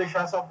eu não vou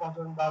deixar essa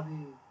oportunidade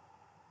ir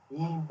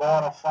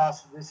embora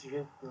fácil desse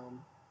jeito, não.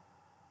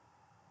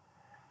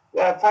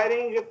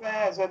 Fighting in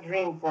Japan is a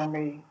dream for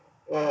me.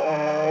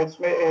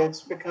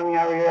 It's becoming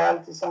a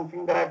reality,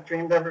 something that I've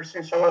dreamed ever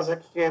since I was a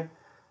kid.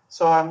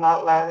 So I'm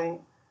not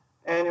letting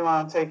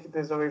anyone take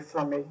this away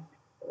from me.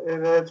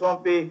 It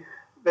won't be.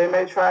 They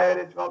may try it.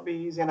 It won't be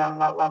easy, and I'm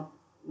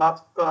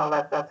not gonna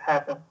let that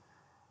happen.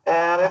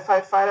 And if I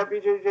fight a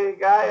BJJ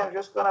guy, I'm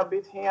just gonna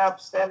beat him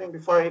up standing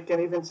before he can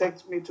even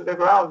take me to the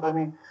ground. I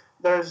mean,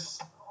 there's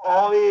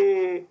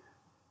only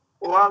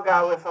one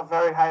guy with a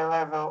very high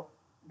level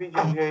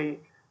BJJ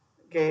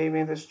game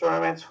in this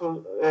tournament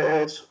who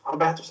it's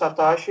Roberto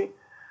Satoshi,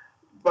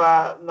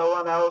 but no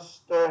one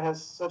else there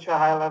has such a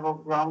high level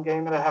ground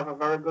game, and I have a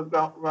very good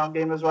ground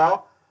game as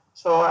well.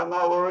 So I'm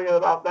not worried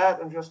about that.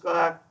 I'm just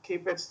gonna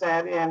keep it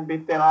steady and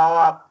beat them all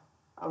up.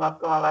 I'm not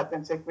gonna let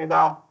them take me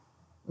down.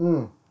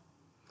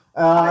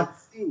 I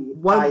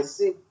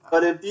see.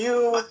 But if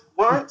you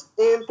weren't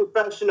in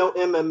professional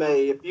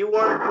MMA, if you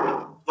weren't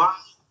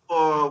vying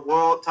for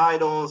world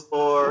titles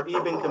or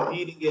even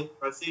competing in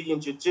Brazilian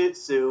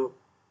Jiu-Jitsu,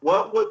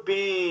 what would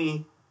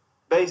be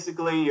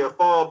basically your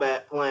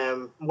fallback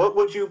plan? What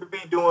would you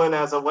be doing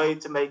as a way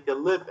to make a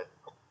living?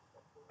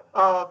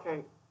 Oh,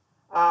 ok.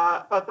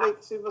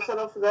 Patrick, se você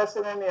não fizesse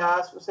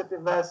MMA, se você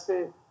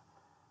tivesse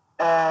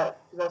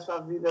fizesse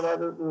uma vida, né,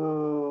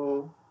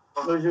 do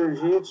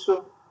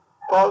jiu-jitsu,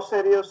 qual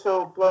seria o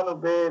seu plano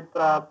B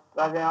para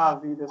ganhar uma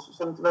vida? Se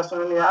você não tivesse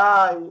no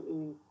MMA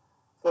e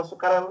fosse um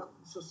cara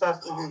de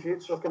sucesso no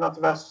jiu-jitsu ou que não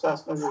tivesse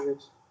sucesso no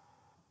jiu-jitsu?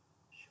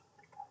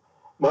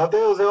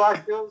 Matheus, eu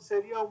acho que eu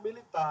seria um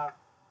militar.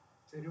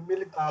 Seria um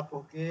militar,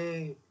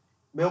 porque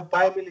meu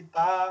pai é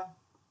militar,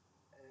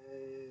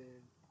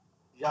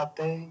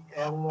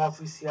 é um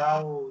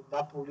oficial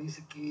da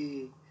polícia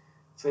que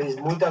fez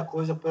muita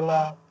coisa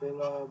pela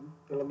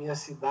minha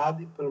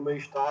cidade, pelo meu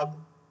estado.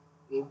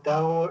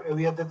 Então, eu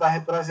ia tentar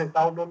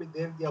representar o nome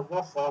dele de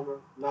alguma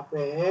forma, na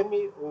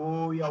PM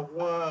ou em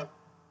alguma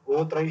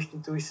outra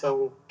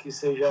instituição que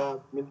seja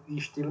de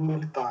estilo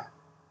militar.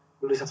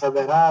 Polícia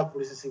Federal,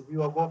 Polícia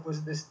Civil, alguma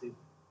coisa desse tipo.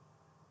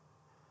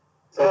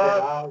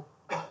 Federal.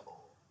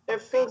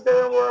 If things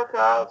didn't work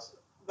out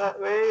that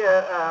way,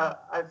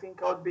 I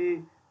think I would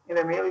be in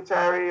the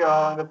military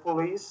or in the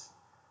police,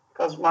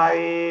 because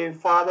my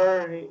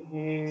father,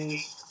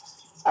 he's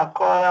a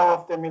colonel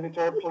of the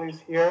military police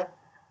here,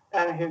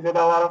 and he did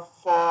a lot of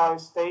for our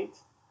state.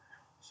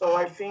 So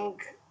I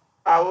think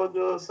I will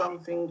do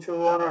something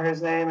to honor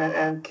his name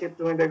and keep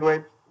doing the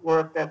great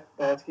work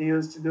that he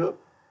used to do.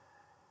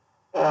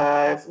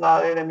 If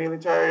not in the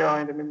military or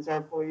in the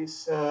military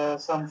police,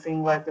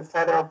 something like the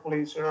federal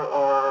police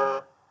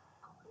or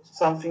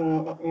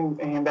something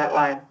in that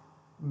line.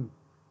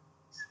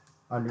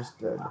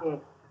 Understood.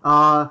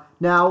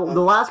 Now,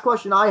 the last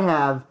question I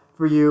have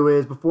for you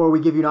is, before we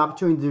give you an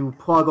opportunity to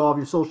plug all of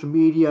your social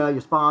media,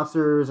 your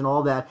sponsors, and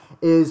all that,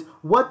 is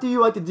what do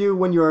you like to do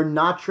when you're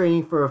not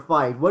training for a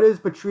fight? What does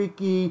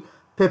Patricky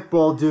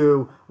Pitbull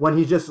do when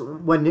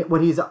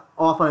he's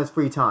off on his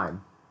free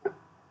time?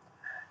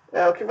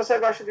 O que você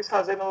gosta de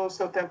fazer no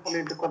seu tempo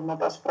livre quando não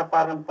está se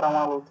preparando para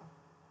uma luta?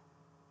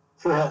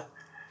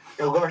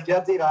 Eu gosto de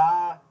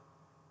atirar,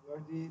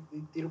 gosto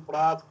de tiro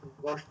prático,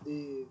 gosto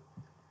de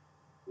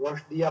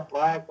ir à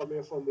praia com a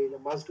minha família,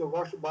 mas o que eu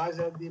gosto mais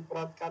é de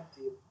praticar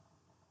tiro.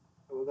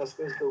 É uma das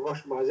coisas que eu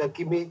gosto mais. É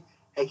que me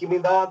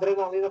dá uma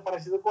adrenalina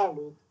parecida com a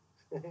luta.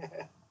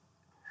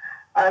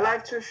 I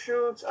like to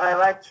shoot. I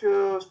like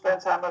to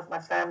spend time with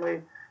my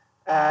family,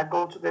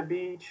 go to the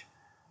beach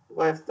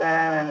with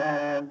them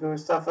and do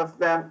stuff with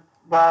them.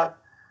 But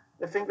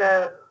the thing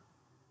that,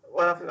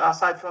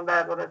 aside from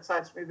that, what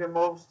excites me the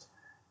most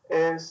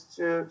is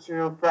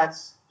to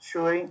practice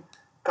shooting,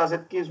 because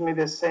it gives me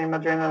the same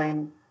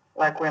adrenaline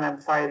like when I'm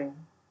fighting.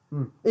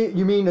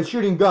 You mean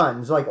shooting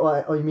guns,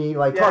 or you mean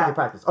target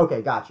practice?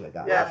 Okay, gotcha.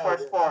 Yeah, for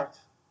sport.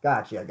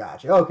 Gotcha.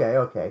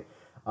 Okay.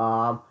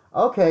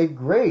 Okay,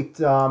 great.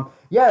 Now,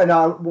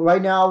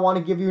 right now I want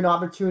to give you an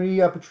opportunity,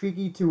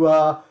 Patricky,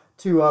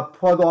 to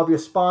plug all of your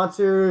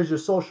sponsors, your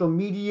social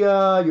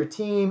media, your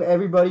team,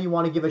 everybody you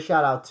want to give a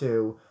shout out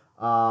to.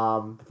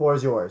 The floor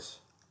is yours.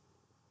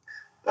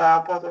 Dá a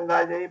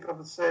oportunidade aí para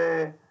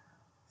você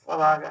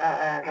falar,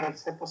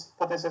 agradecer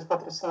potenciais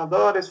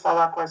patrocinadores,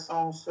 falar quais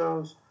são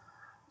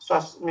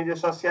suas mídias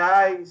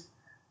sociais,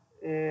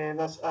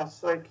 a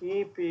sua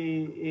equipe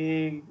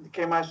e de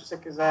quem mais você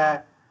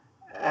quiser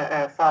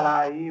falar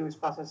aí, o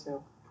espaço é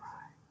seu.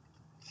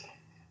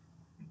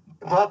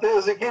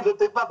 Matheus, aqui não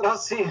tem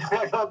patrocínio,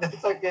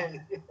 agradeço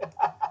aqui.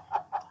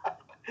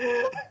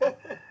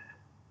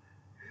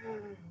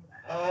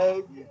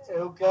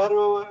 Eu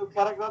quero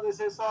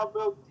agradecer só ao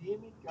meu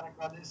time, quero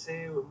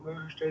agradecer os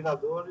meus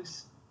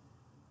treinadores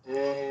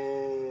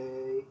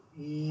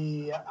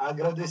e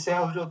agradecer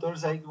aos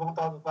doutores aí que vão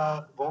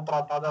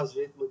tratar das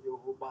vítimas que eu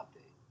vou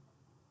bater.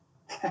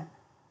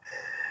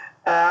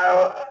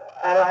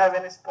 I don't have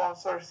any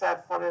sponsor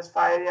set for this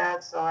fight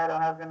yet, so I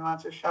don't have anyone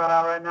to shout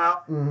out right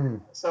now. Mm-hmm.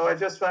 So I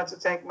just want to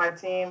thank my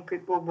team,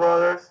 Pitbull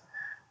Brothers.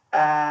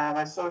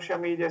 My social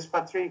media is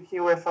Patricky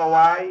with a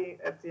Y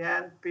at the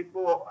end,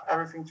 Pitbull,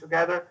 everything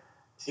together,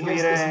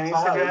 Twitter and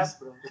Instagram.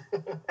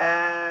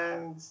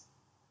 And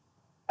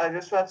I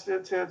just want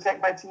to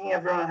thank my team,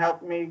 everyone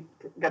helped me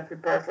get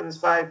prepared for this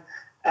fight,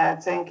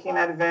 and thank in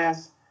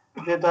advance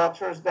the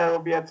doctors that will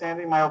be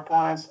attending my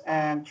opponents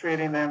and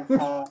treating them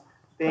for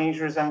the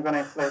injuries I'm going to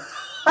inflict.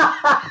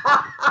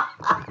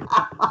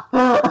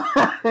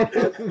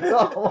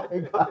 Oh my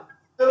god.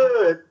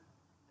 Good.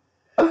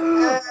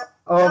 And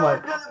Oh there my. are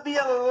going to be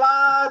a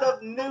lot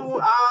of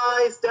new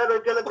eyes that are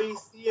going to be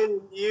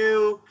seeing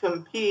you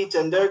compete,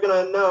 and they're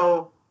going to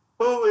know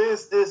who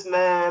is this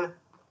man,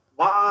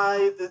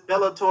 why did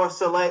Bellator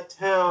select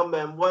him,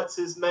 and what's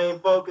his main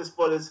focus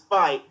for this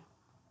fight.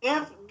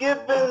 If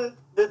given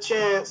the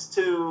chance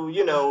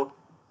to,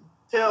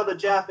 tell the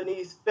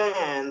Japanese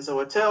fans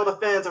or tell the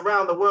fans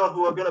around the world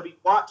who are going to be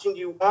watching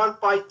you on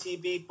Fight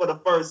TV for the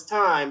first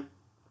time,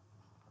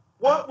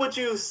 what would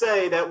you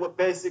say that would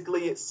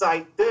basically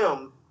excite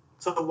them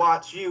to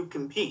watch you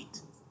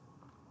compete?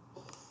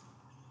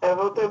 Eu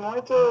vou ter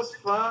muitos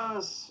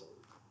fãs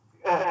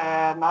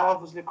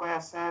novos lhe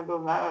conhecendo,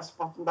 né, essa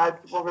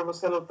oportunidade que vão ver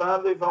você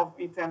lutando e vão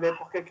entender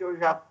por que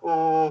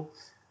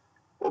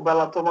o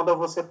Bellator mandou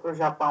você para o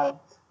Japão.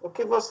 O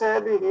que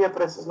você diria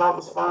para esses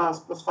novos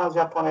fãs, para os fãs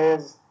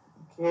japoneses,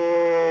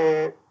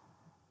 que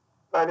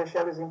vai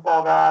deixar eles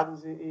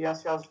empolgados e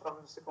ansiosos para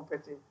você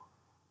competir?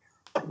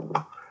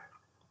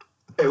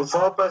 Eu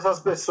falo para essas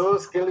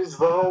pessoas que eles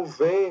vão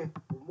ver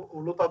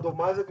o lutador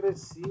mais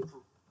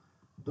agressivo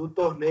do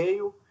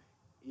torneio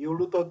e o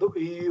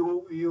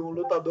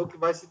lutador que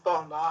vai se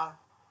tornar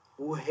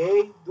o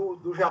rei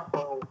do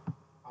Japão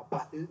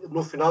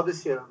no final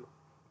desse ano.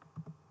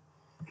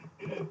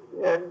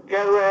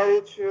 Get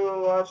ready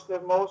to watch the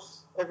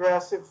most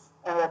aggressive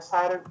and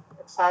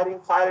exciting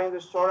fighter in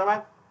this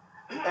tournament,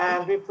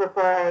 and be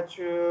prepared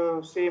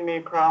to see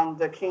me crown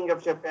the King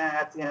of Japan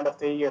at the end of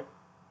the year.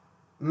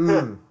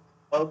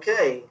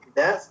 Okay,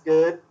 that's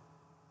good.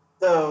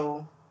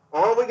 So,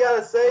 all we got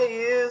to say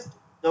is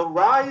the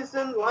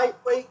Ryzen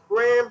Lightweight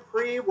Grand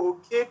Prix will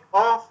kick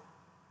off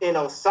in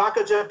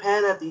Osaka,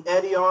 Japan at the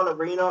Edion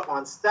Arena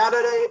on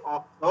Saturday,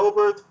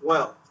 October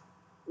 12th,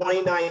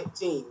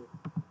 2019.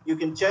 You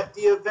can check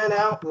the event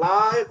out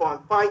live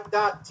on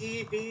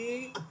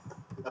Fight.tv,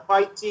 the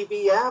Fight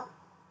TV app,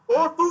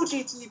 or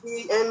Fuji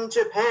TV in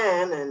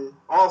Japan. And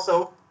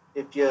also,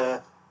 if you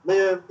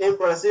live in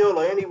Brazil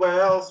or anywhere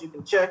else, you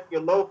can check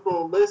your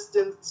local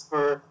listings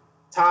for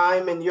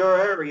time in your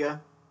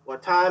area or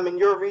time in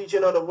your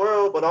region of the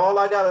world. But all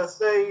I gotta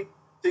say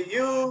to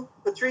you,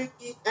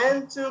 Patricky,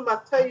 and to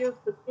Mateus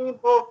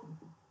Patimbo,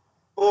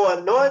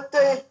 boa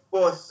noite,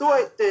 boa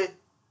sorte,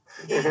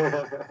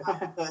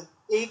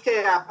 e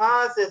que a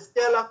paz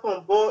esteja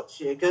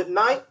convosco. Good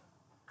night,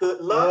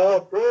 good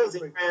luck in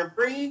the Grand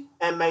Prix,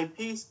 and may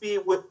peace be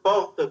with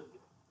both of you.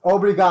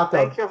 Obrigado.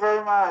 Thank you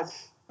very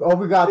much.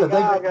 Obrigado.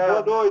 Thank you.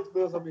 Boa noite,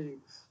 meus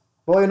amigos.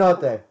 Boa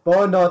noite.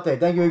 Boa noite.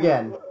 Thank you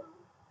again.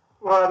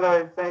 Boa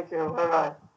noite. Thank you. Bye-bye.